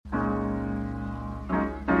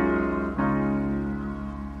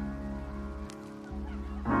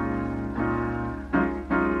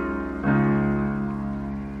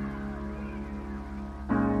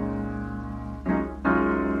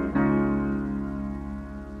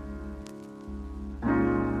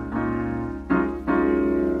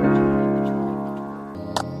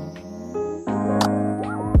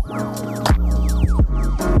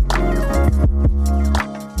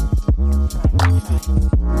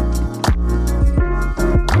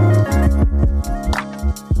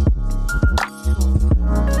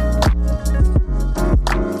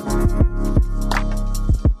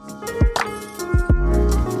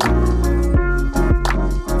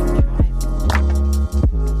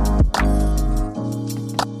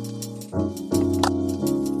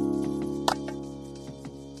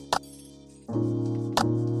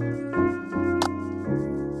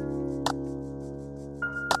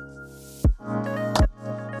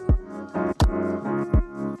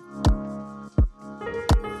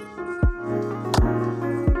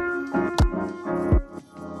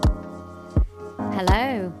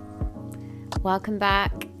Welcome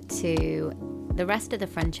back to the rest of the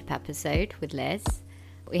friendship episode with Liz.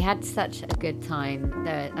 We had such a good time.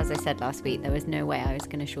 As I said last week, there was no way I was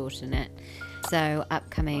going to shorten it. So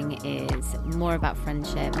upcoming is more about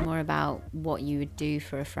friendship, more about what you would do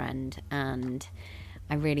for a friend, and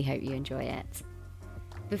I really hope you enjoy it.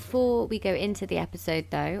 Before we go into the episode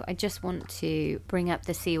though, I just want to bring up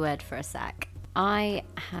the C word for a sec. I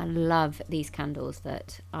love these candles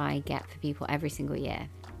that I get for people every single year.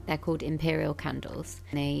 They're called Imperial candles.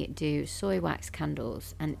 They do soy wax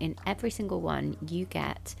candles, and in every single one you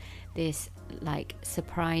get this like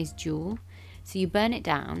surprise jewel. So you burn it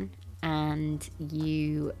down and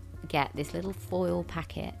you get this little foil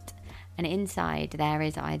packet, and inside there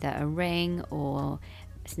is either a ring or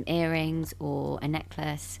some earrings or a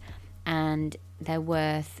necklace, and they're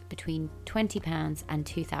worth between £20 and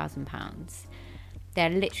 £2,000. They're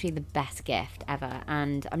literally the best gift ever,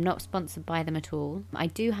 and I'm not sponsored by them at all. I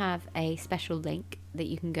do have a special link that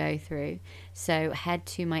you can go through, so head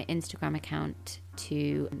to my Instagram account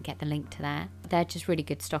to get the link to there. They're just really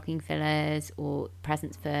good stocking fillers or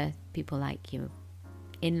presents for people like your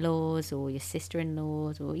in-laws or your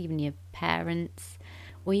sister-in-laws or even your parents,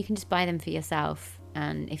 or you can just buy them for yourself.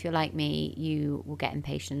 And if you're like me, you will get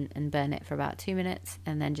impatient and burn it for about 2 minutes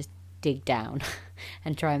and then just dig down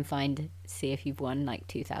and try and see if you've won like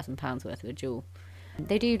 £2,000 worth of a jewel.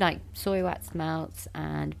 They do like soy wax melts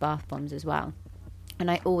and bath bombs as well, and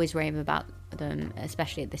I always rave about them,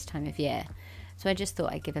 especially at this time of year. So I just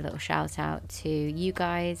thought I'd give a little shout out to you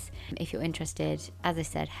guys. If you're interested, as I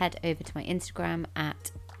said, head over to my Instagram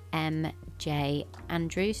at MJ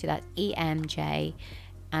Andrew, so that's EMJ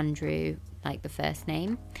Andrew, like the first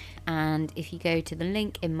name. And if you go to the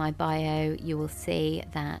link in my bio, you will see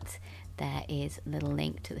that there is a little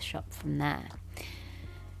link to the shop from there.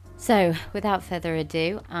 So without further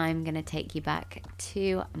ado, I'm going to take you back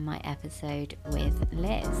to my episode with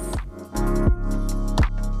Liz.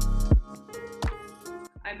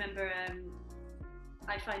 I remember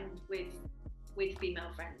I find with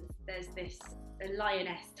female friends, there's this a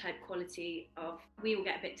lioness type quality of we all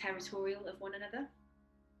get a bit territorial of one another.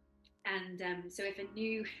 And so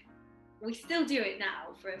we still do it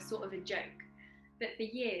now for a sort of a joke, but for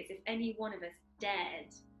years, if any one of us dared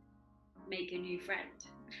make a new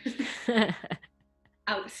friend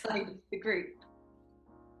outside of the group,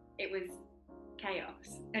 it was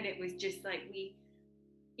chaos. And it was just like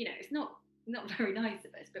it's not very nice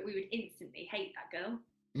of us, but we would instantly hate that girl.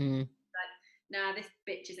 Like, nah, this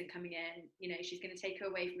bitch isn't coming in, she's going to take her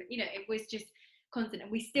away from it. It was just constant.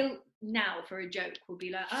 And we still now for a joke will be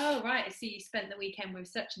like, oh right, I see you spent the weekend with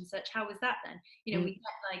such and such, how was that then? We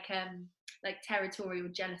get like territorial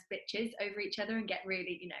jealous bitches over each other and get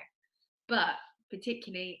really, but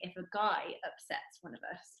particularly if a guy upsets one of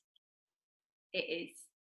us,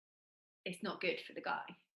 it's not good for the guy.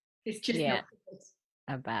 It's just not good.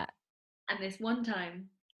 I bet. And this one time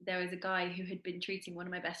there was a guy who had been treating one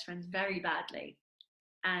of my best friends very badly,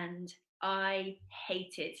 and I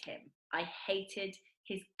hated him. I hated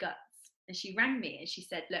his guts. And she rang me and she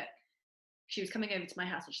said, look, she was coming over to my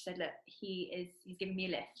house and she said, look, he's giving me a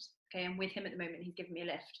lift. Okay, I'm with him at the moment. He's giving me a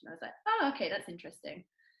lift. And I was like, oh, okay, that's interesting.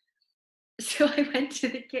 So I went to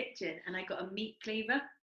the kitchen and I got a meat cleaver.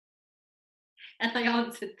 And I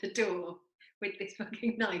answered the door with this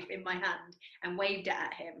fucking knife in my hand and waved it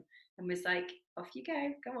at him and was like, off you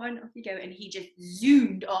go on, off you go. And he just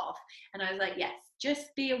zoomed off. And I was like, yes,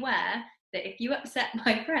 just be aware that if you upset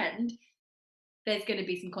my friend, there's going to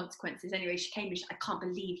be some consequences. Anyway, she came and she said, I can't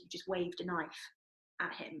believe you just waved a knife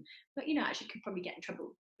at him. But, actually could probably get in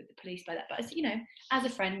trouble with the police by that. But, as a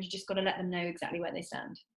friend, you just got to let them know exactly where they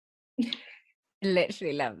stand.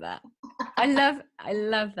 Literally love that. I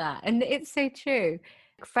love that. And it's so true.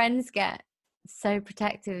 Friends get so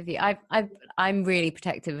protective of you. I'm really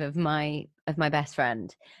protective of my best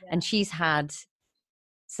friend, and she's had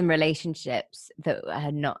some relationships that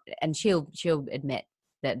had not, and she'll admit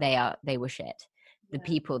that they were shit. The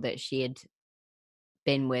people that she had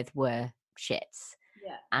been with were shits.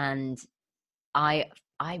 And I'd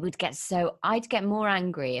get more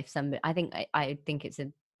angry if somebody, I think it's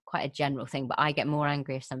quite a general thing, but I get more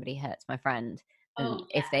angry if somebody hurts my friend than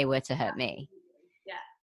if they were to hurt me.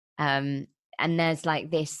 And there's like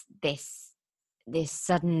this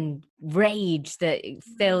sudden rage that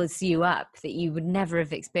fills you up that you would never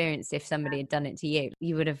have experienced if somebody had done it to you.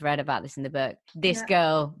 You would have read about this in the book. This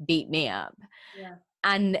girl beat me up.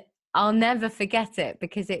 And I'll never forget it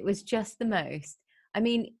because it was just the most. I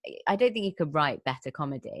mean, I don't think you could write better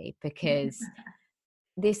comedy because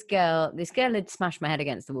this girl had smashed my head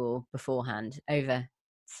against the wall beforehand over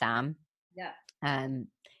Sam.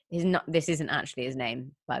 He's not. This isn't actually his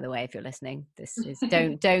name, by the way. If you're listening, this is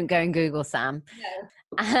don't go and Google Sam. No.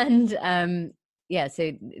 And yeah,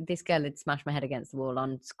 so this girl had smashed my head against the wall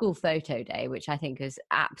on school photo day, which I think was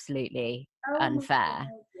absolutely unfair.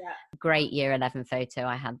 Yeah. Great year 11 photo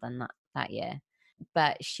I had done that year,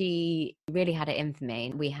 but she really had it in for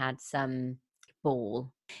me. We had some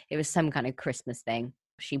ball. It was some kind of Christmas thing.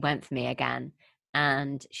 She went for me again,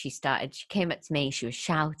 and she came up to me. She was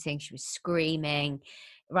shouting, she was screaming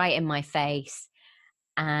right in my face,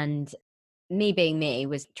 and me being me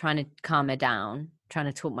was trying to calm her down, trying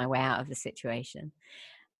to talk my way out of the situation,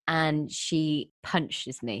 and she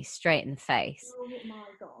punches me straight in the face. Oh my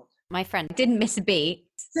God. My friend didn't miss a beat,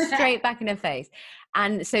 straight back in her face.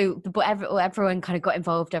 And so everyone kind of got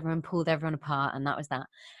involved, everyone pulled everyone apart, and that was that.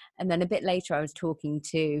 And then a bit later I was talking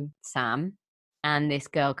to Sam, and this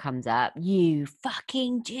girl comes up, "You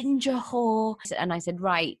fucking ginger whore." And I said,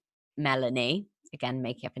 "Right, Melanie," again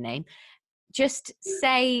making up a name, "just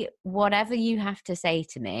say whatever you have to say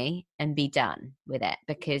to me and be done with it,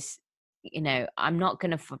 because I'm not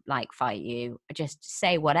gonna fight you. Just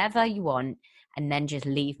say whatever you want and then just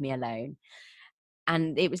leave me alone."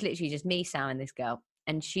 And it was literally just me, Sam, and this girl,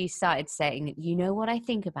 and she started saying, "You know what I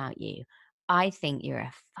think about you? I think you're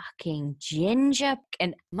a fucking ginger."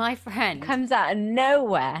 And my friend comes out of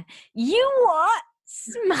nowhere, "You what?"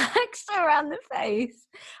 Smacks her around the face.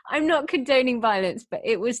 I'm not condoning violence, but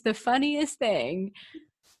it was the funniest thing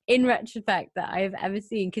in retrospect that I have ever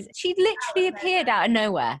seen, because she literally appeared out of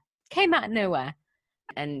nowhere, came out of nowhere,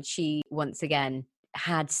 and she once again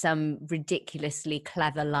had some ridiculously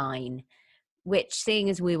clever line, which, seeing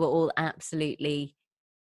as we were all absolutely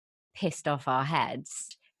pissed off our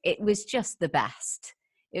heads, it was just the best.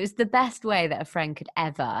 It was the best way that a friend could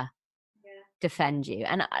ever defend you.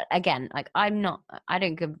 And again, I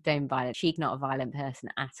don't condone violence. She's not a violent person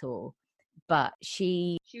at all, but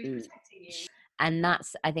she was protecting you. And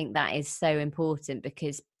I think that is so important,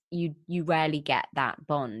 because you rarely get that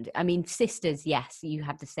bond. I mean, sisters, yes, you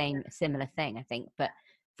have the similar thing, I think, but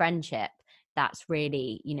friendship, that's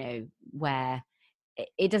really, where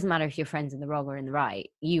it doesn't matter if your friend's in the wrong or in the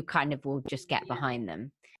right, you kind of will just get behind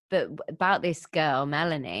them. But about this girl,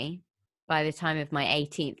 Melanie, by the time of my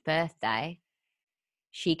 18th birthday,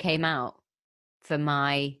 she came out for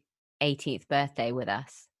my 18th birthday with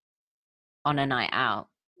us on a night out.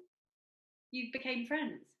 You became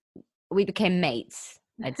friends? We became mates,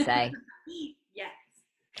 I'd say.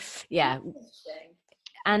 Yes. Yeah.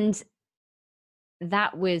 And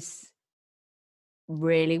that was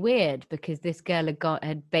really weird, because this girl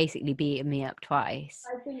had basically beaten me up twice.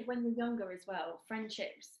 I think when you're younger as well,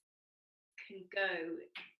 friendships can go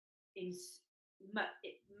in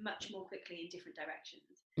much more quickly in different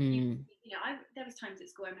directions. There was times at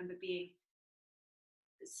school I remember being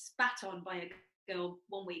spat on by a girl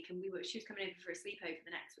one week, and she was coming over for a sleepover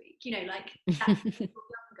the next week. As you're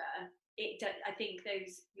younger, I think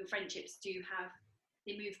your friendships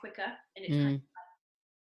they move quicker, and it's kind of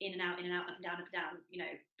in and out, up and down, but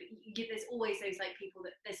there's always those people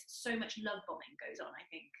that there's so much love bombing goes on, I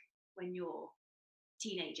think, when you're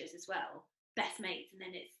teenagers as well, best mates, and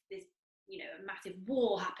then it's this a massive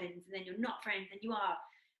war happens, and then you're not friends, and you are.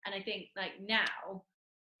 And I think now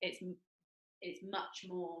it's much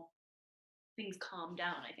more, things calm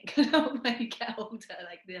down, I think, a lot when you get older,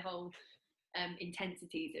 the whole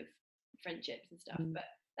intensities of friendships and stuff. But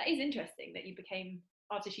that is interesting that you became,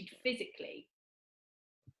 after she'd physically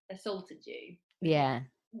assaulted you. Yeah.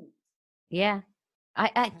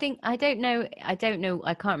 I think I don't know, I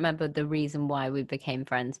can't remember the reason why we became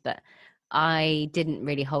friends, but I didn't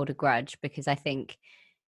really hold a grudge, because I think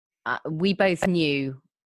we both knew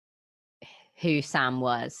who Sam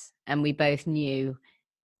was, and we both knew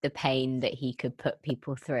the pain that he could put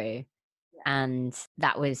people through. And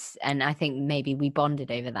I think maybe we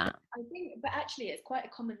bonded over that. I think, but actually it's quite a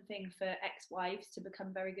common thing for ex-wives to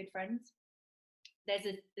become very good friends. There's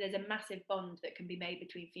a massive bond that can be made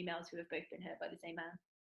between females who have both been hurt by the same man.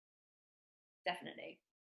 Definitely.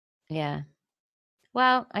 Yeah.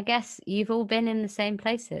 Well, I guess you've all been in the same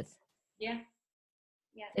places. Yeah.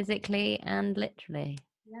 Physically and literally.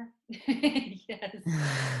 Yeah. Yes.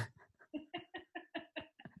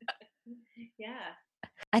 Yeah.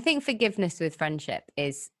 I think forgiveness with friendship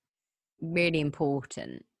is really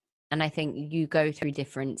important. And I think you go through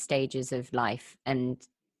different stages of life, and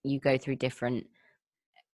you go through different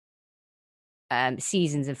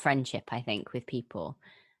seasons of friendship, I think, with people.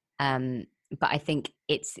 But I think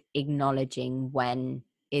it's acknowledging when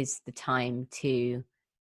is the time to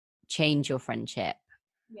change your friendship,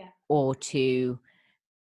 or to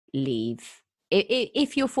leave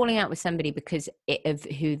if you're falling out with somebody because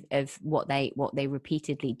of what they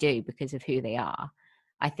repeatedly do because of who they are,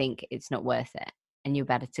 I think it's not worth it, and you're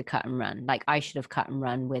better to cut and run. Like, I should have cut and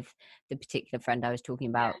run with the particular friend I was talking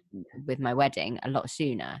about with my wedding a lot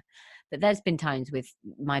sooner. But there's been times with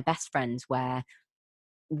my best friends where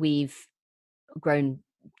we've grown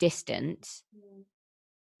distant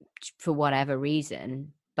for whatever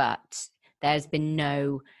reason, but there's been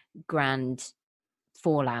no grand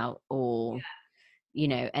fallout or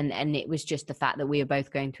and it was just the fact that we were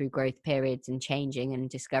both going through growth periods and changing and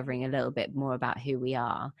discovering a little bit more about who we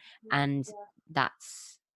are, and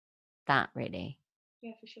that's that, really.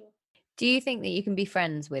 Yeah, for sure. Do you think that you can be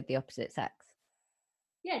friends with the opposite sex?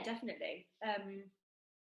 Yeah, definitely.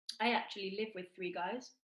 I actually live with 3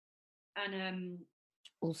 guys, and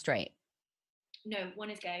All straight? no, one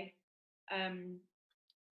is gay, and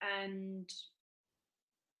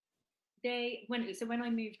when I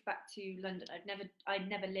moved back to London, I'd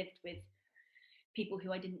never lived with people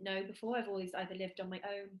who I didn't know before. I've always either lived on my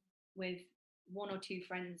own with 1 or 2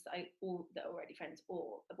 friends that are already friends,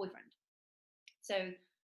 or a boyfriend. So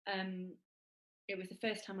it was the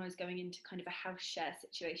first time I was going into kind of a house share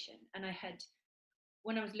situation, and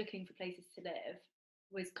when I was looking for places to live,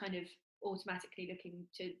 was kind of automatically looking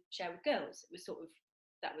to share with girls. It was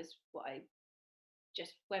that was what I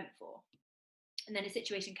just went for. And then a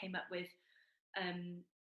situation came up with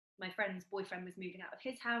my friend's boyfriend was moving out of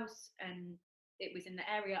his house, and it was in the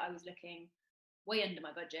area I was looking, way under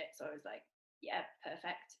my budget. So I was like, yeah,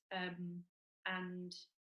 perfect. And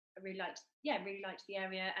I really liked the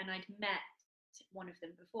area, and I'd met one of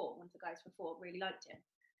them before, one of the guys before, really liked him.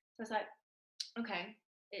 So I was like, okay,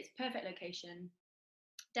 it's perfect location,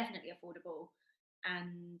 definitely affordable,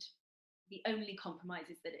 and the only compromise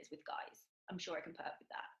is that it's with guys. I'm sure I can put up with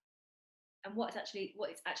that. And what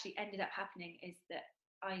it's actually ended up happening is that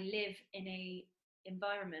I live in a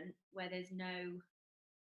environment where there's no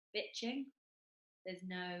bitching, there's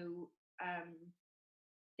no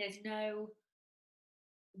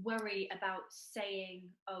worry about saying,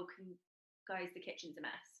 oh, guys, the kitchen's a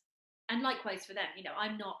mess. And likewise for them,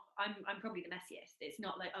 I'm probably the messiest. It's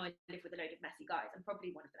not like, oh, I live with a load of messy guys. I'm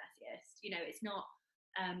probably one of the messiest. It's not,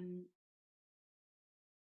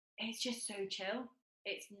 it's just so chill.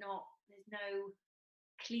 There's no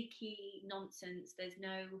cliquey nonsense. There's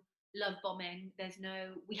no love bombing. There's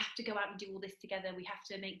no, we have to go out and do all this together. We have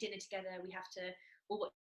to make dinner together. We have to all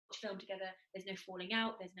watch film together. There's no falling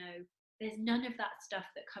out. There's none of that stuff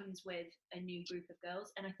that comes with a new group of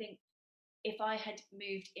girls. And I think if I had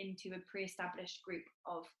moved into a pre-established group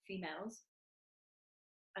of females,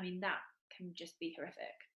 I mean, that can just be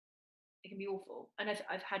horrific. It can be awful. And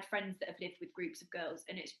I've had friends that have lived with groups of girls,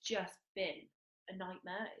 and it's just been a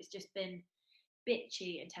nightmare. It's just been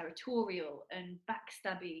bitchy and territorial and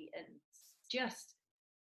backstabby and just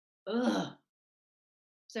ugh.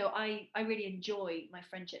 So I really enjoy my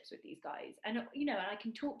friendships with these guys, and and I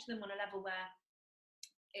can talk to them on a level where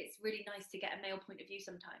it's really nice to get a male point of view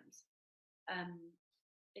sometimes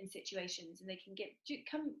in situations, and they can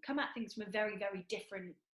come at things from a very, very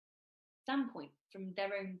different standpoint, from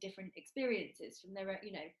their own different experiences, from their own,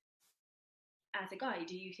 as a guy,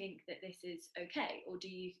 do you think that this is okay, or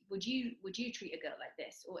would you treat a girl like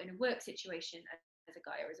this, or in a work situation as a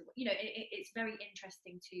guy, or as a it's very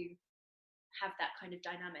interesting to have that kind of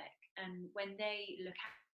dynamic. And when they look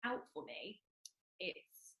out for me,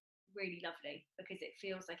 it's really lovely, because it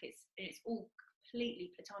feels like it's all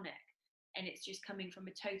completely platonic, and it's just coming from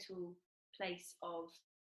a total place of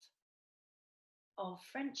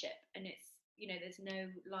friendship, and it's there's no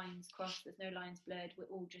lines crossed, there's no lines blurred, we're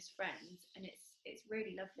all just friends, and it's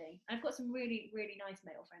really lovely. I've got some really, really nice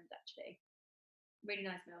male friends, actually, really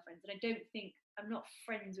nice male friends, and I don't think I'm not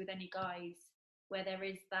friends with any guys where there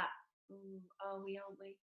is that are we, aren't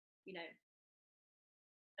we,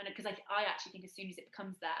 and because I actually think as soon as it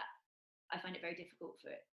becomes that, I find it very difficult for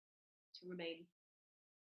it to remain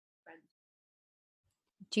friends.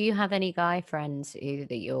 Do you have any guy friends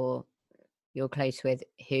that you're close with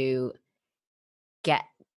who get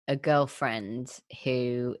a girlfriend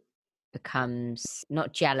who becomes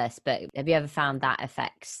not jealous, but have you ever found that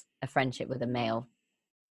affects a friendship with a male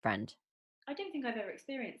friend? I don't think I've ever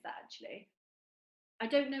experienced that, actually. I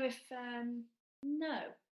don't know if no,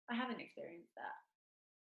 I haven't experienced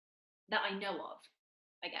that I know of,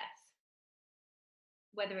 I guess.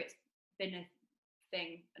 Whether it's been a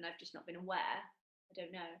thing and I've just not been aware, I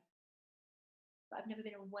don't know. But I've never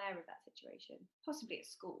been aware of that situation. Possibly at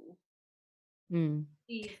school.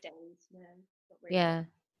 These days, no, not really. Yeah,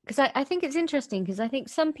 because I think it's interesting, because I think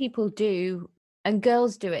some people do, and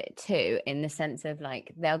girls do it too, in the sense of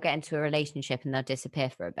like they'll get into a relationship and they'll disappear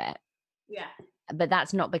for a bit. Yeah. But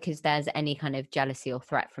that's not because there's any kind of jealousy or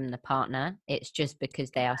threat from the partner. It's just because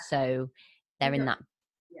they are they're in that.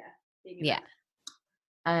 Yeah.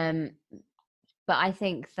 Um, but I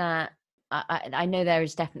think that I know there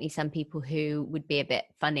is definitely some people who would be a bit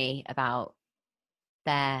funny about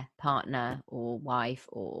their partner or wife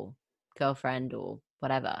or girlfriend or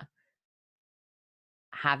whatever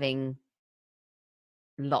having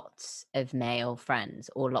lots of male friends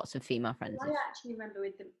or lots of female friends. Well, I actually remember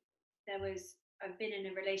with them, I've been in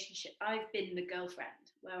a relationship, I've been the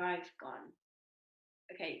girlfriend where I've gone,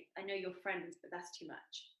 okay, I know you're friends, but that's too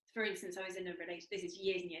much. For instance, I was in a relationship, this is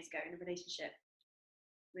years and years ago, in a relationship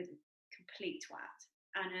with a complete twat.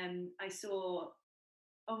 And I saw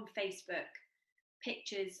on Facebook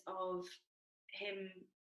pictures of him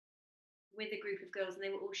with a group of girls, and they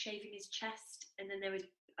were all shaving his chest. And then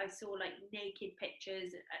I saw like naked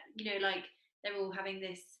pictures, like they're all having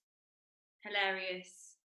this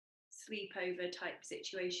hilarious sleepover type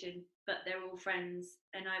situation, but they're all friends.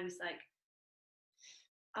 And I was like,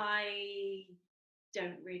 I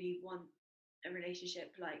don't really want a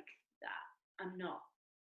relationship like that. I'm not,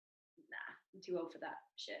 I'm too old for that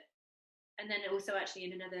shit. And then also, actually,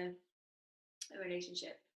 in another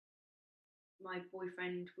relationship, my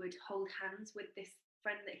boyfriend would hold hands with this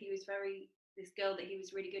this girl that he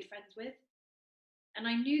was really good friends with. And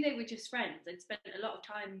I knew they were just friends. I'd spent a lot of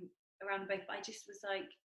time around both, but I just was like,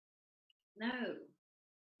 no,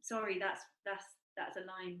 sorry, that's a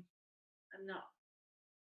line. I'm not,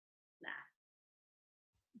 nah.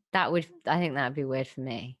 I think that would be weird for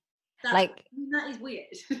me. That is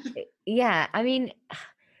weird. Yeah, I mean,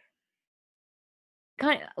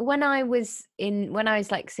 when I was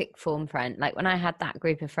like sixth form friend, like when I had that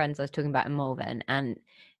group of friends I was talking about in Malvern, and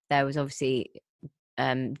there was obviously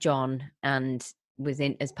John and was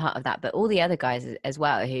in as part of that, but all the other guys as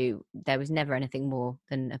well, who there was never anything more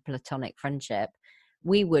than a platonic friendship.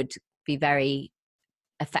 We would be very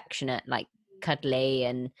affectionate, like cuddly,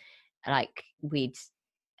 and like we'd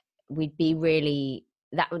be really,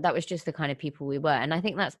 that was just the kind of people we were. And I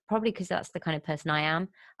think that's probably because that's the kind of person I am.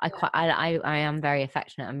 I am very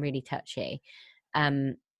affectionate. I'm really touchy.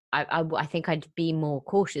 I think I'd be more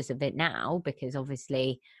cautious of it now, because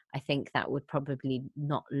obviously I think that would probably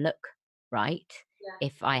not look right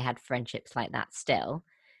if I had friendships like that still.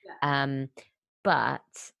 But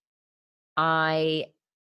I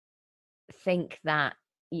think that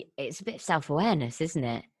it's a bit of self-awareness, isn't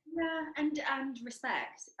it? Yeah, and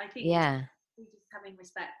respect. I think just having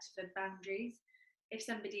respect for boundaries. If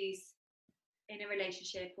somebody's in a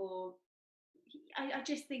relationship, or I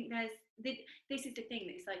just think this is the thing,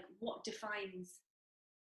 it's like, what defines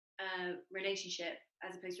a relationship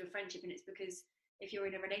as opposed to a friendship? And it's because if you're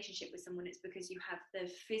in a relationship with someone, it's because you have the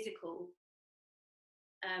physical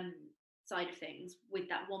side of things with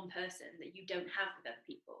that one person that you don't have with other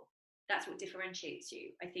people. That's what differentiates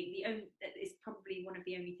you. I think that is probably one of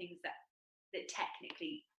the only things that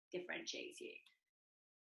technically differentiates you,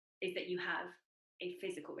 is that you have a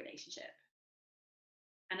physical relationship.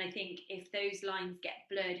 And I think if those lines get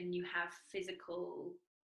blurred and you have physical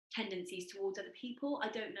tendencies towards other people, I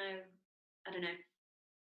don't know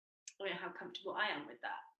how comfortable I am with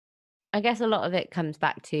that. I guess a lot of it comes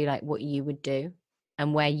back to like what you would do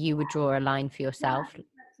and where you would draw a line for yourself. Yeah,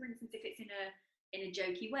 for instance, if it's in a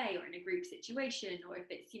jokey way, or in a group situation, or if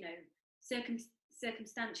it's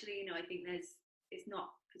circumstantially, I think it's not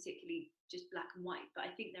particularly just black and white, but I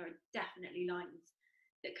think there are definitely lines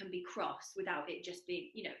that can be crossed without it just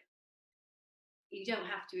being, you don't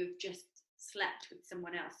have to have just slept with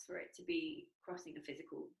someone else for it to be crossing a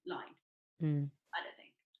physical line. I don't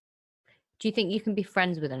think. Do you think you can be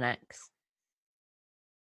friends with an ex?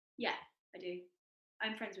 Yeah, I do.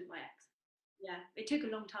 I'm friends with my ex. Yeah, it took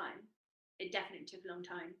a long time. It definitely took a long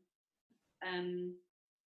time.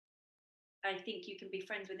 I think you can be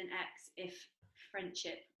friends with an ex if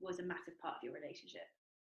friendship was a massive part of your relationship.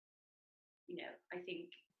 I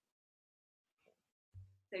think,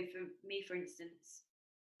 so for me, for instance,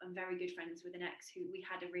 I'm very good friends with an ex who we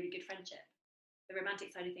had a really good friendship. The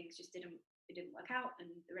romantic side of things just didn't work out,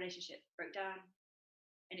 and the relationship broke down.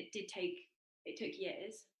 And it took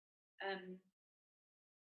years.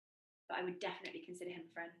 But I would definitely consider him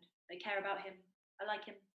a friend. I care about him. I like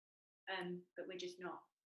him. But we're just not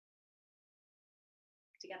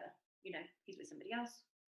together. He's with somebody else.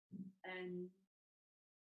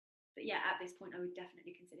 But yeah, at this point, I would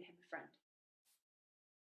definitely consider him a friend.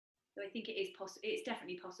 So I think it is possible. It's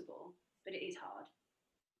definitely possible, but it is hard.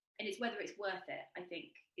 And it's whether it's worth it. I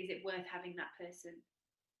think, is it worth having that person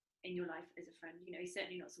in your life as a friend? He's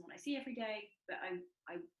certainly not someone I see every day, but I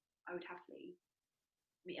would happily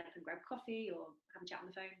meet up and grab coffee or have a chat on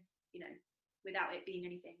the phone. you know, without it being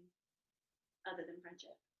anything other than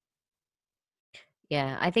friendship.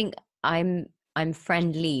 Yeah, I think I'm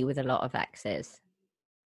friendly with a lot of exes.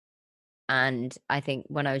 And I think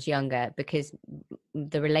when I was younger, because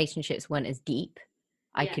the relationships weren't as deep,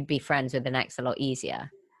 I Yeah. could be friends with an ex a lot easier.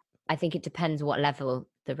 I think it depends what level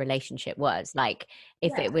the relationship was. Like,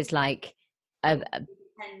 if Yeah. it was like, It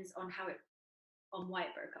depends on why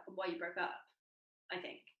it broke up, and why you broke up, I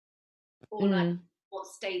think. Or like, what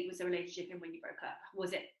state was the relationship in when you broke up?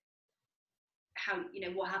 Was it how,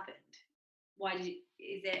 what happened? Why did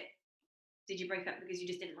you break up because you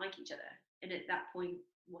just didn't like each other? And at that point,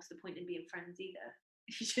 what's the point in being friends either?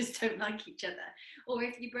 If you just don't like each other. Or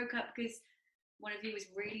if you broke up because one of you was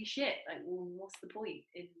really shit, like, well, what's the point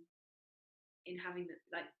in having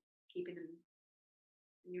like keeping them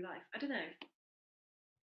in your life? I don't know.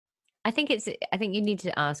 I think you need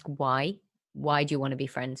to ask why. Why do you want to be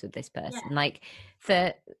friends with this person? Yeah. Like,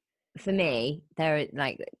 for me, there are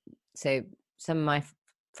like, so some of my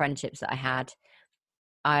friendships that I had,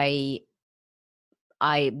 I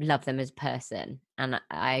love them as a person, and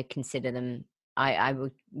I consider them, I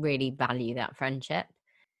would really value that friendship.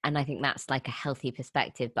 And I think that's like a healthy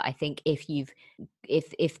perspective. But I think if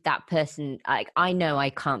that person, like, I know I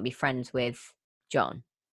can't be friends with John.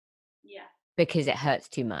 Yeah. Because it hurts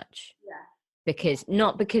too much. Yeah. Because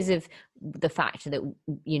not because of the fact that,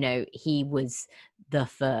 he was the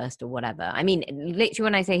first or whatever. I mean, literally,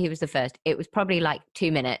 when I say he was the first, it was probably like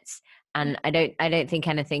 2 minutes, and I don't think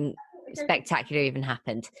anything spectacular even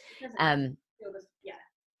happened. Yeah.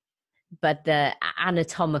 But the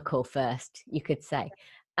anatomical first, you could say.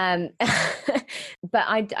 But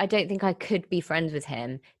I don't think I could be friends with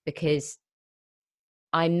him because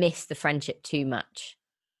I miss the friendship too much.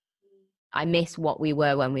 I miss what we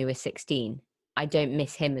were when we were 16. I don't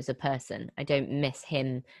miss him as a person. I don't miss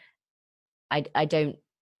him. I don't,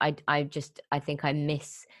 I think I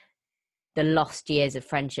miss the lost years of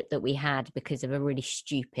friendship that we had because of a really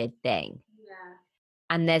stupid thing. Yeah.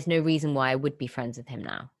 And there's no reason why I would be friends with him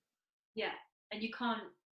now. Yeah. And you can't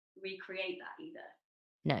recreate that either.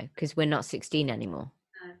 No, because we're not 16 anymore.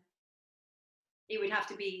 It would have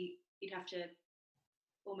to be, you'd have to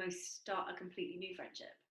almost start a completely new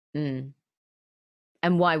friendship.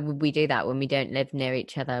 And why would we do that when we don't live near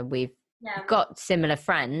each other? We've got similar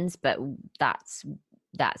friends, but that's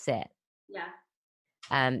it.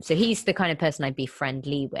 Yeah. So he's the kind of person I'd be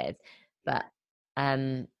friendly with, but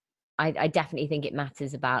I definitely think it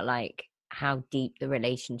matters about like how deep the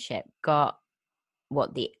relationship got,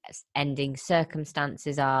 what the ending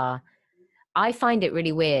circumstances are. I find it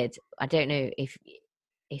really weird. I don't know if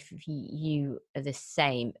you are the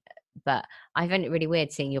same, but I find it really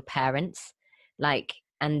weird seeing your parents, like,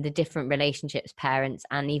 and the different relationships parents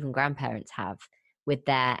and even grandparents have with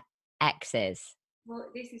their exes. Well,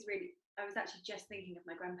 this is really, I was actually just thinking of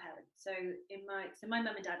my grandparents. So my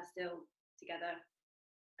mum and dad are still together.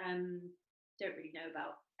 Don't really know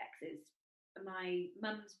about exes. My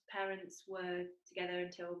mum's parents were together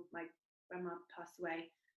until my grandma passed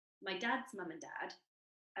away. My dad's mum and dad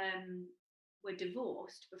were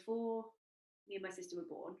divorced before me and my sister were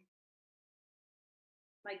born.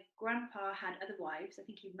 My grandpa had other wives. I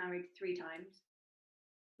think he married 3 times.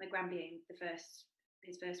 My gran being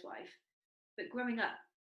his first wife. But growing up,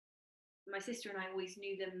 my sister and I always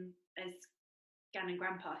knew them as Gan and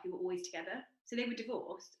Grandpa, who were always together. So they were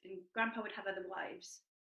divorced, and Grandpa would have other wives,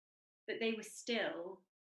 but they were still,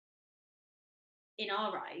 in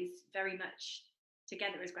our eyes, very much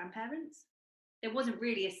together as grandparents. There wasn't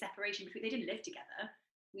really a separation between. They didn't live together.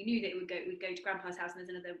 We knew that we'd go to Grandpa's house and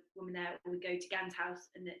there's another woman there, or we'd go to Gan's house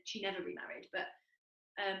and that she never remarried. But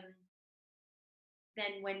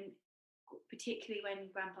then particularly when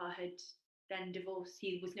Grandpa had then divorced,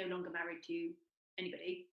 he was no longer married to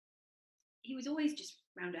anybody. He was always just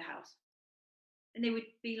round her house, and they would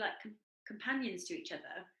be like companions to each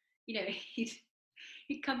other.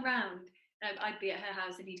 He'd come round. I'd be at her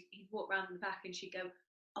house, and he'd walk round the back, and she'd go,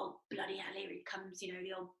 "Oh bloody hell, here he comes!" The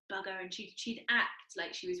old bugger, and she'd act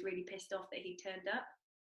like she was really pissed off that he turned up,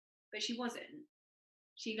 but she wasn't.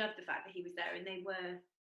 She loved the fact that he was there, and they were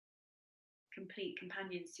complete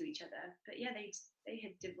companions to each other. But yeah, they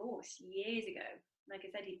had divorced years ago. Like I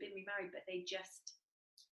said, he'd been remarried, but they just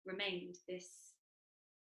remained these.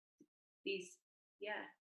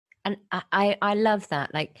 And I love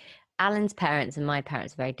that. Like, Alan's parents and my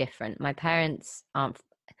parents are very different. My parents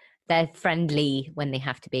they're friendly when they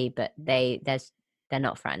have to be, but they're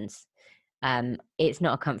not friends. It's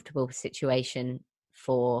not a comfortable situation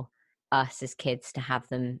for us as kids to have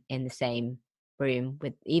them in the same room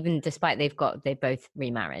with, even despite they both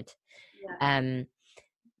remarried. Yeah.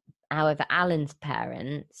 However, Alan's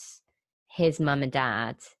parents, his mum and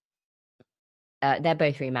dad, they're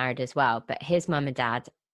both remarried as well, but his mum and dad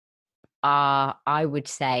are, I would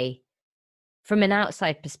say, from an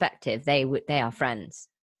outside perspective, they are friends.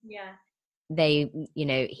 Yeah. They,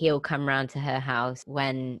 he'll come round to her house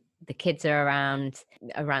when the kids are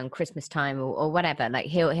around Christmas time or whatever. Like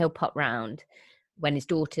he'll pop round when his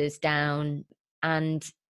daughter's down, and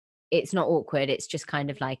it's not awkward. It's just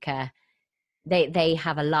kind of like they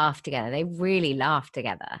have a laugh together. They really laugh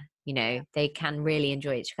together. They can really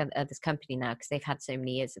enjoy each other's company now because they've had so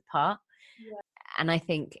many years apart. Yeah. And I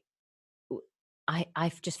think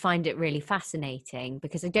I just find it really fascinating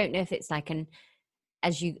because I don't know if it's like I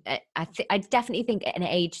definitely think an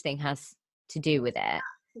age thing has to do with it.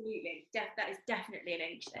 Absolutely. That is definitely an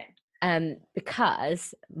age thing.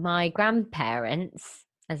 Because my grandparents,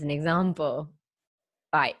 as an example,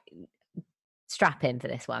 right, strap in for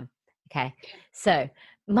this one. Okay. So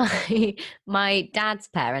my dad's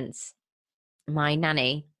parents, my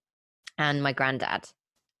nanny and my granddad,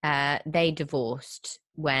 they divorced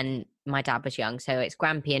when my dad was young. So it's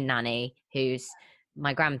Grampy and Nanny, who's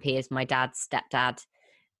my Grampy is my dad's stepdad,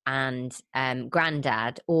 and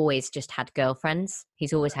granddad always just had girlfriends.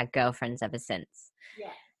 He's always had girlfriends ever since.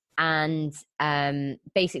 Yeah. And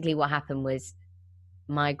basically what happened was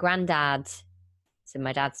my granddad, so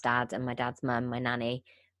my dad's dad and my dad's mum, my nanny,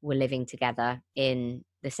 were living together in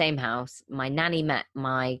the same house. My nanny met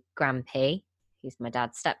my Grampy, who's my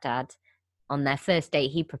dad's stepdad. On their first date,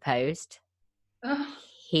 he proposed. Oh.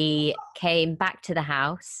 He came back to the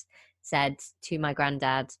house, said to my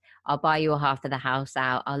granddad, I'll buy you half of the house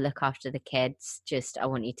out. I'll look after the kids. Just, I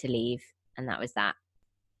want you to leave. And that was that.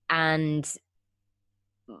 And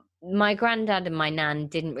my granddad and my nan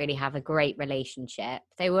didn't really have a great relationship.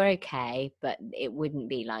 They were okay, but it wouldn't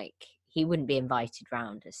be like, he wouldn't be invited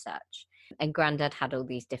round as such. And granddad had all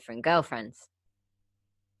these different girlfriends.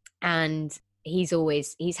 And he's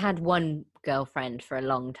had one girlfriend for a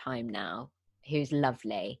long time now who's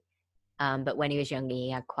lovely. But when he was younger,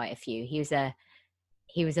 he had quite a few. He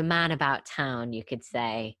was a man about town, you could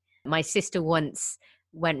say. My sister once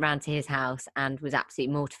went round to his house and was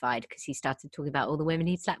absolutely mortified because he started talking about all the women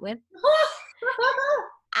he'd slept with.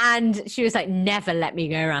 And she was like, never let me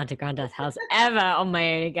go around to Granddad's house ever on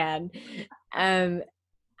my own again. And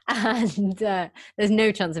there's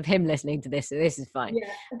no chance of him listening to this, so this is fine.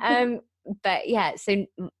 Yeah. But yeah, so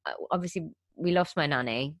obviously we lost my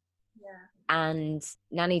nanny. Yeah. And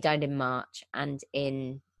nanny died in March, and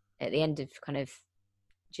at the end of kind of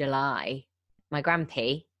July, my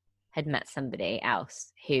Grampy had met somebody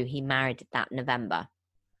else who he married that November.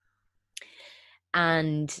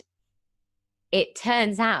 And it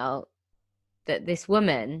turns out that this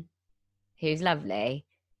woman, who's lovely,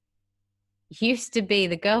 used to be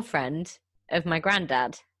the girlfriend of my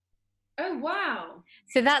granddad. Oh, wow.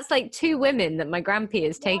 So that's like two women that my Grampy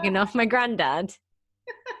has taken off my granddad.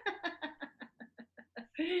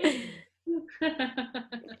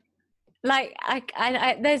 Like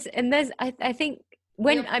I think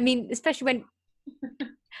especially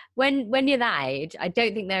when you're that age, I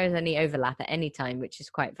don't think there is any overlap at any time, which is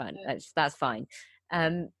quite fun. That's fine.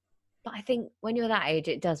 But I think when you're that age,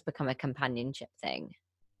 it does become a companionship thing.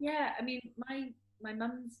 Yeah, I mean, my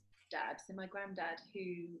mum's dad, so my granddad,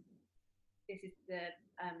 who this is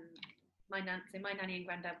my nanny and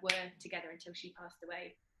granddad were together until she passed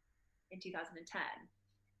away in 2010,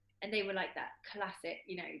 and they were like that classic,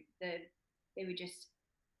 they were just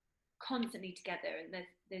constantly together, and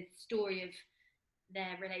the story of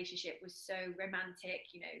their relationship was so romantic,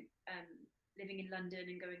 living in London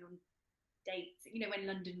and going on dates, when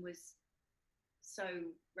London was so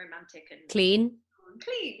romantic and clean,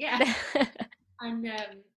 yeah. And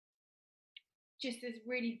just this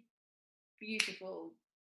really beautiful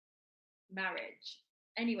marriage.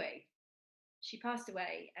 Anyway, she passed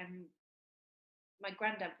away, and my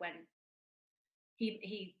granddad went.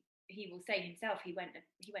 He will say himself, he went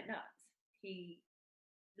nuts. He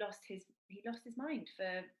lost his mind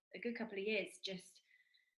for a good couple of years, just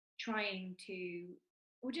trying to,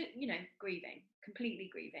 or just grieving, completely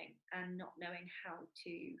grieving, and not knowing how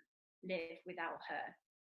to live without her.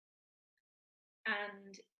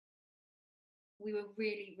 And we were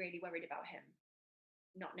really, really worried about him,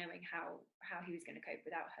 not knowing how he was going to cope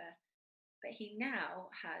without her. But he now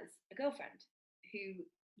has a girlfriend who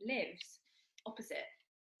lives opposite.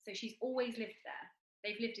 So she's always lived there.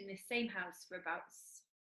 They've lived in this same house for about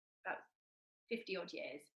 50 odd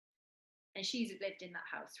years. And she's lived in that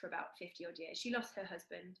house for about 50 odd years. She lost her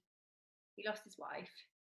husband. He lost his wife.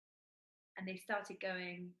 And they started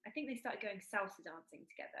going salsa dancing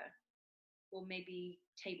together, or maybe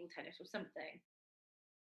table tennis or something.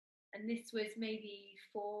 And And this was maybe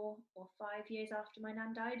 4 or 5 years after my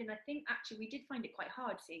nan died. And I think actually we did find it quite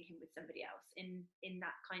hard seeing him with somebody else in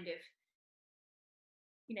that kind of,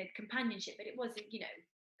 companionship. But it wasn't,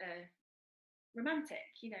 romantic.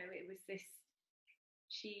 It was this.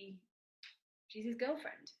 She's his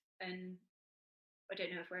girlfriend, and I don't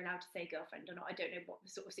know if we're allowed to say girlfriend or not. I don't know what the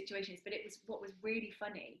sort of situation is, but it was what was really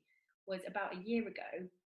funny was about a year ago.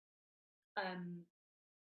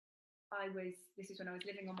 This is when I was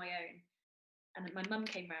living on my own, and my mum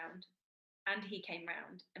came round, and he came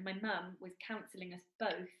round, and my mum was counselling us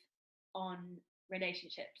both on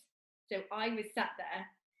relationships. So I was sat there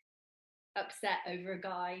upset over a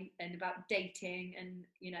guy and about dating, and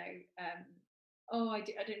I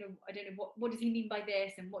don't know what does he mean by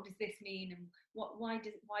this, and what does this mean, and why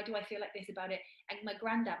do I feel like this about it? And my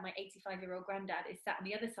granddad, my 85-year-old granddad, is sat on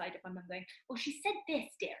the other side of my mum going, well, she said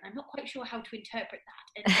this, dear, and I'm not quite sure how to interpret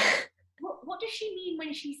that. And what does she mean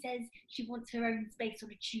when she says she wants her own space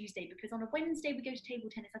on a Tuesday? Because on a Wednesday we go to table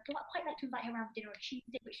tennis. I'd quite like to invite her around for dinner on a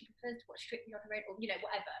Tuesday, but she prefers to watch Strictly on her own, or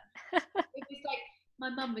whatever. It was like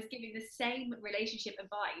my mum was giving the same relationship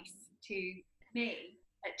advice to me,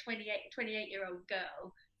 a 28-year-old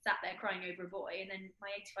girl sat there crying over a boy, and then my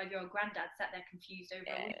 85-year-old granddad sat there confused over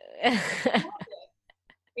a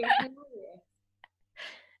It was hilarious.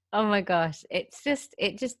 Oh my gosh, it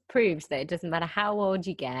just proves that it doesn't matter how old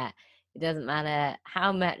you get, it doesn't matter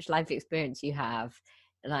how much life experience you have,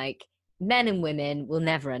 like, men and women will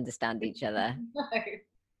never understand each other. No.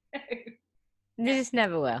 They just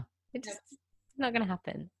never will. It's not going to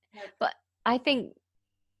happen. No. But I think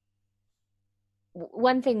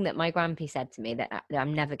one thing that my grandpa said to me that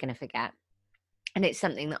I'm never going to forget, and it's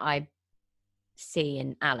something that I see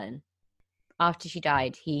in Alan, after she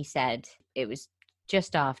died, he said it was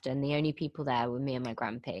just after, and the only people there were me and my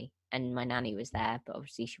grandpa, and my nanny was there, but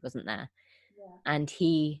obviously she wasn't there. Yeah. And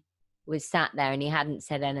he was sat there and he hadn't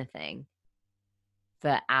said anything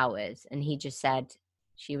for hours, and he just said,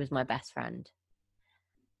 she was my best friend.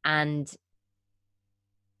 And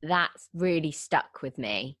that's really stuck with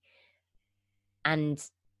me. And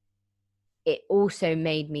it also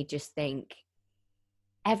made me just think,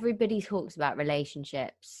 everybody talks about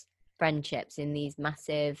relationships, friendships in these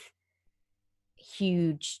massive,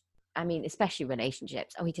 huge, especially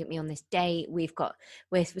relationships. Oh, he took me on this date. We're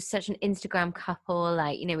such an Instagram couple.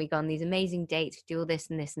 We go on these amazing dates, we do all this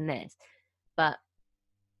and this and this. But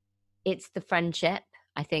it's the friendship,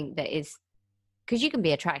 I think, that is, because you can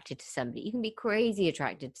be attracted to somebody. You can be crazy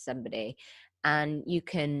attracted to somebody, and you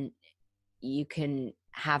can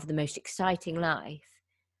have the most exciting life.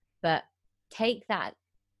 But take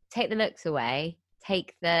the looks away,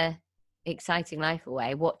 take the exciting life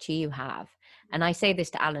away, what do you have? And I say this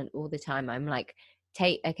to Alan all the time. I'm like,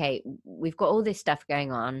 okay, we've got all this stuff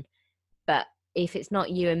going on, but if it's not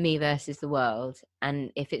you and me versus the world,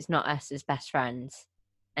 and if it's not us as best friends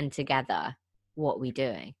and together, what are we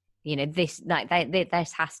doing? This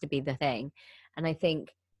has to be the thing. And I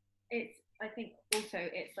think also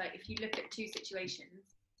it's like, if you look at two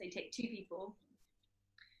situations, so you take two people,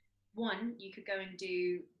 one, you could go and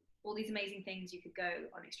do all these amazing things. You could go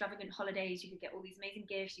on extravagant holidays. You could get all these amazing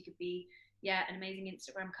gifts. You could be, an amazing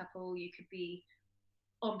Instagram couple. You could be,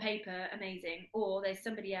 on paper, amazing. Or there's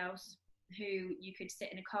somebody else who you could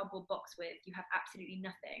sit in a cardboard box with. You have absolutely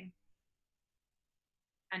nothing,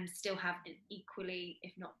 and still have an equally,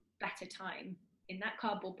 if not better, time in that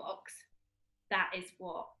cardboard box. That is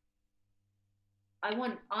what I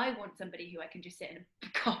want. I want somebody who I can just sit in a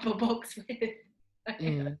cardboard box with,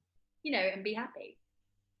 and be happy.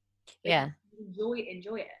 Yeah. Enjoy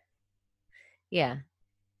it. Yeah.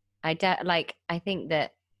 I think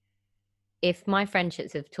that if my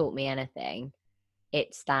friendships have taught me anything,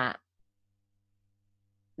 it's that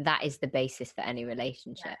is the basis for any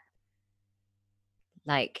relationship.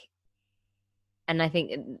 Yeah. And I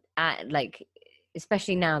think,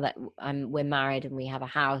 especially now that we're married and we have a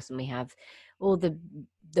house and we have all the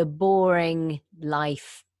boring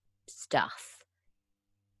life stuff,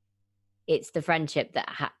 it's the friendship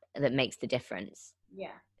that makes the difference.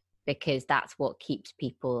 Yeah. Because that's what keeps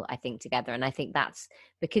people, I think, together. And I think that's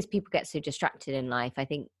because people get so distracted in life. I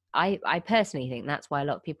think I personally think that's why a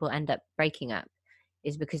lot of people end up breaking up,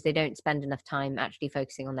 is because they don't spend enough time actually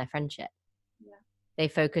focusing on their friendship. Yeah. They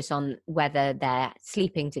focus on whether they're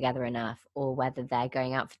sleeping together enough, or whether they're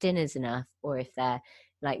going out for dinners enough, or if they're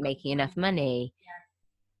making enough money.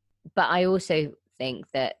 Yeah. But I also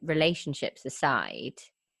think that, relationships aside,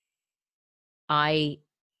 I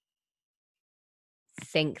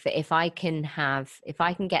think that if I can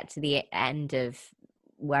get to the end of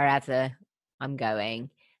wherever I'm going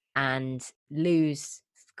and lose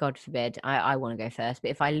God forbid, I want to go first, but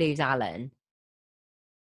if I lose Alan,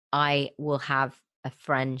 I will have a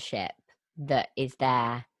friendship that is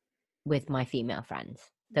there with my female friends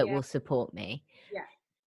that will support me. Yeah.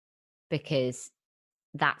 Because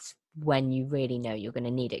that's when you really know you're going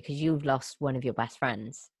to need it, because you've lost one of your best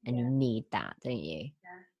friends and you need that, don't you?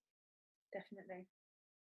 Yeah, definitely.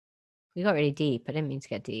 We got really deep. I didn't mean to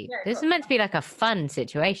get deep. Yeah, This is meant to be like a fun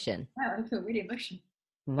situation. Wow, I feel really emotional.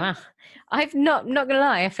 Wow. I've not gonna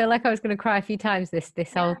lie, I feel like I was gonna cry a few times this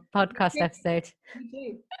whole podcast episode. Me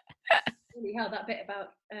too. Really, how that bit about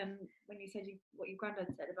when you said what your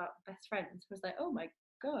granddad said about best friends was like, oh my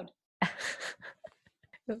God.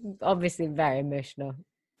 Obviously very emotional.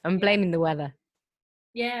 I'm blaming the weather.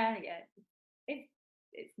 Yeah.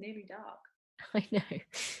 It's nearly dark. I know.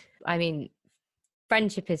 I mean,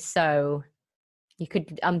 friendship is so, you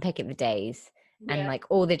could unpick it for days, and like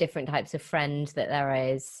all the different types of friend that there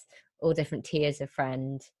is, all different tiers of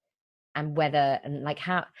friend, and whether, and like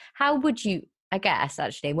how would you, I guess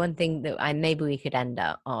actually one thing that maybe we could end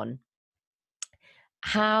up on,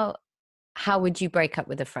 how would you break up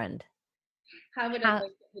with a friend? How would I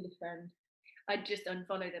break up with a friend? I'd just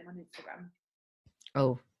unfollow them on Instagram.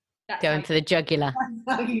 Oh, that's going for the jugular.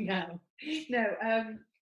 That's how you know. No,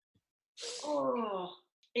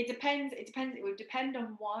 it depends. It would depend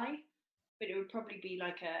on why, but it would probably be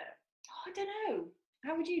like I don't know.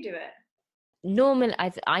 How would you do it? Normally,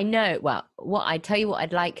 I know. Well, I tell you what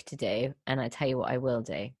I'd like to do, and I tell you what I will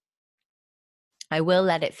do. I will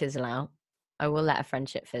let it fizzle out. I will let a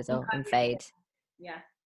friendship fizzle and fade. Yeah.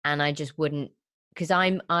 And I just wouldn't, because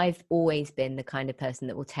I've always been the kind of person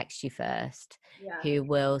that will text you first, who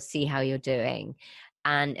will see how you're doing.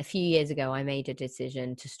 And a few years ago, I made a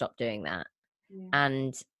decision to stop doing that.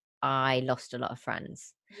 And I lost a lot of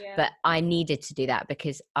friends. But I needed to do that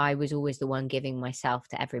because I was always the one giving myself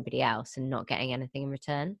to everybody else and not getting anything in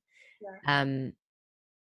return.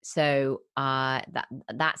 So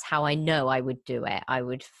that's how I know I would do it. I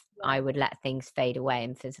would let things fade away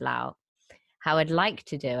and fizzle out. How I'd like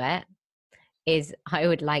to do it is I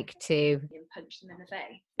would like to punch them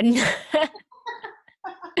in the face.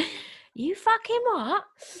 You fucking what?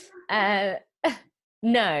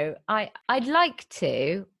 No, I'd like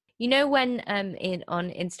to. You know when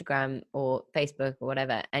on Instagram or Facebook or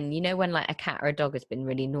whatever, and you know when like a cat or a dog has been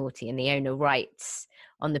really naughty and the owner writes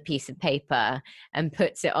on the piece of paper and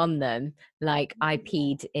puts it on them, like I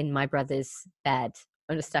peed in my brother's bed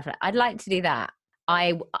and stuff like that. I'd like to do that.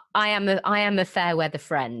 I am a fair weather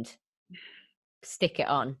friend. Stick it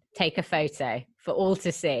on. Take a photo for all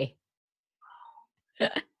to see.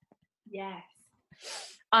 Yes.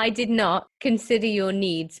 I did not consider your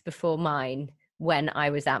needs before mine when I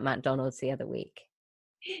was at McDonald's the other week.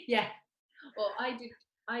 Yeah. Well, I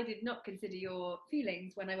did not consider your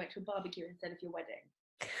feelings when I went to a barbecue instead of your wedding.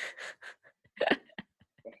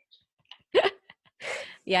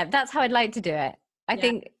 Yeah, that's how I'd like to do it. I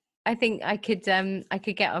think I could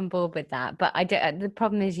get on board with that, but I don't. The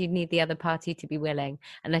problem is you'd need the other party to be willing,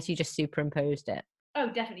 unless you just superimposed it. Oh,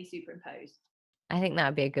 definitely superimposed. I think that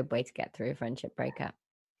would be a good way to get through a friendship breakup.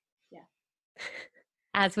 Yeah.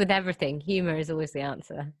 As with everything, humor is always the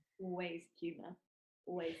answer. Always humor.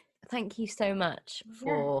 Always. Thank you so much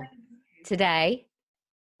for today.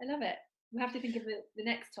 I love it. We'll have to think of the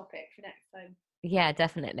next topic for next time. Yeah,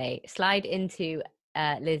 definitely. Slide into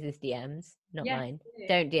Liz's DMs, not mine.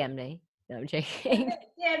 Don't DM me. No, I'm joking.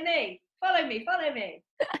 DM me. Follow me. Follow me.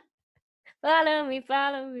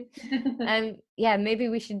 Yeah, maybe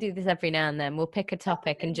we should do this every now and then. We'll pick a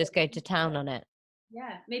topic and just go to town on it.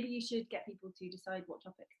 Yeah, maybe you should get people to decide what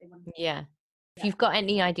topics they want to do. Yeah. If you've got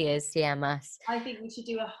any ideas, DM us. I think we should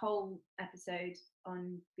do a whole episode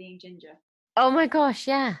on being ginger. Oh my gosh,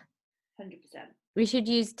 yeah. 100%. We should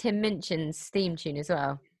use Tim Minchin's theme tune as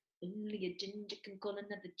well. Only a ginger can call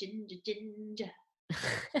another ginger.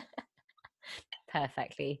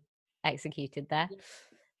 Perfectly executed there. Yeah.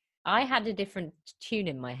 I had a different tune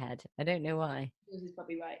in my head. I don't know why. Yours is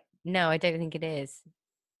probably right. No, I don't think it is.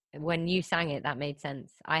 When you sang it, that made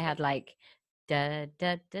sense. I had like da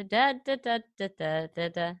da da da da da da da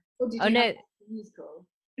da. Oh no, musical.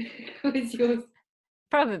 What is yours?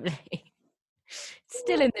 Probably.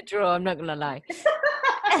 Still in the drawer. I'm not gonna lie.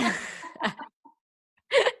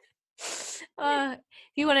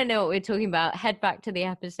 If you want to know what we're talking about, head back to the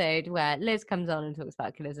episode where Liz comes on and talks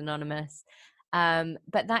about Killers Anonymous.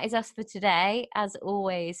 But that is us for today. As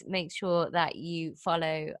always, make sure that you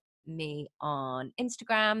follow me on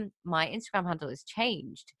Instagram. My Instagram handle has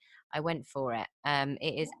changed. I went for it.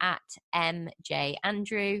 It is at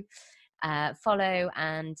MJAndrew. Follow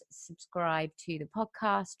and subscribe to the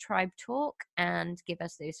podcast Tribe Talk and give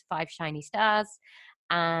us those 5 shiny stars.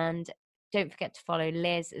 And don't forget to follow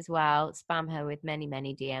Liz as well. Spam her with many,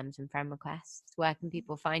 many DMs and friend requests. Where can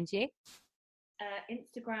people find you?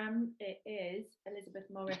 Instagram, it is Elizabeth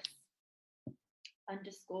Morris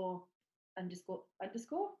 ___.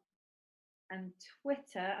 And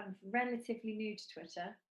Twitter, I'm relatively new to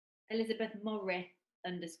Twitter. Elizabeth Morris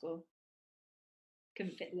 _.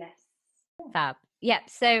 Couldn't fit less. Fab. Yep.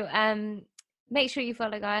 So make sure you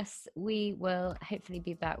follow us. We will hopefully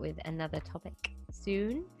be back with another topic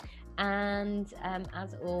soon. And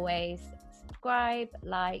as always, subscribe,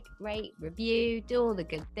 like, rate, review, do all the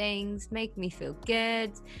good things, make me feel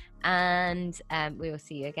good. And we will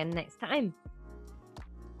see you again next time.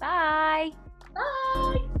 Bye.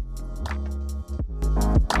 Bye.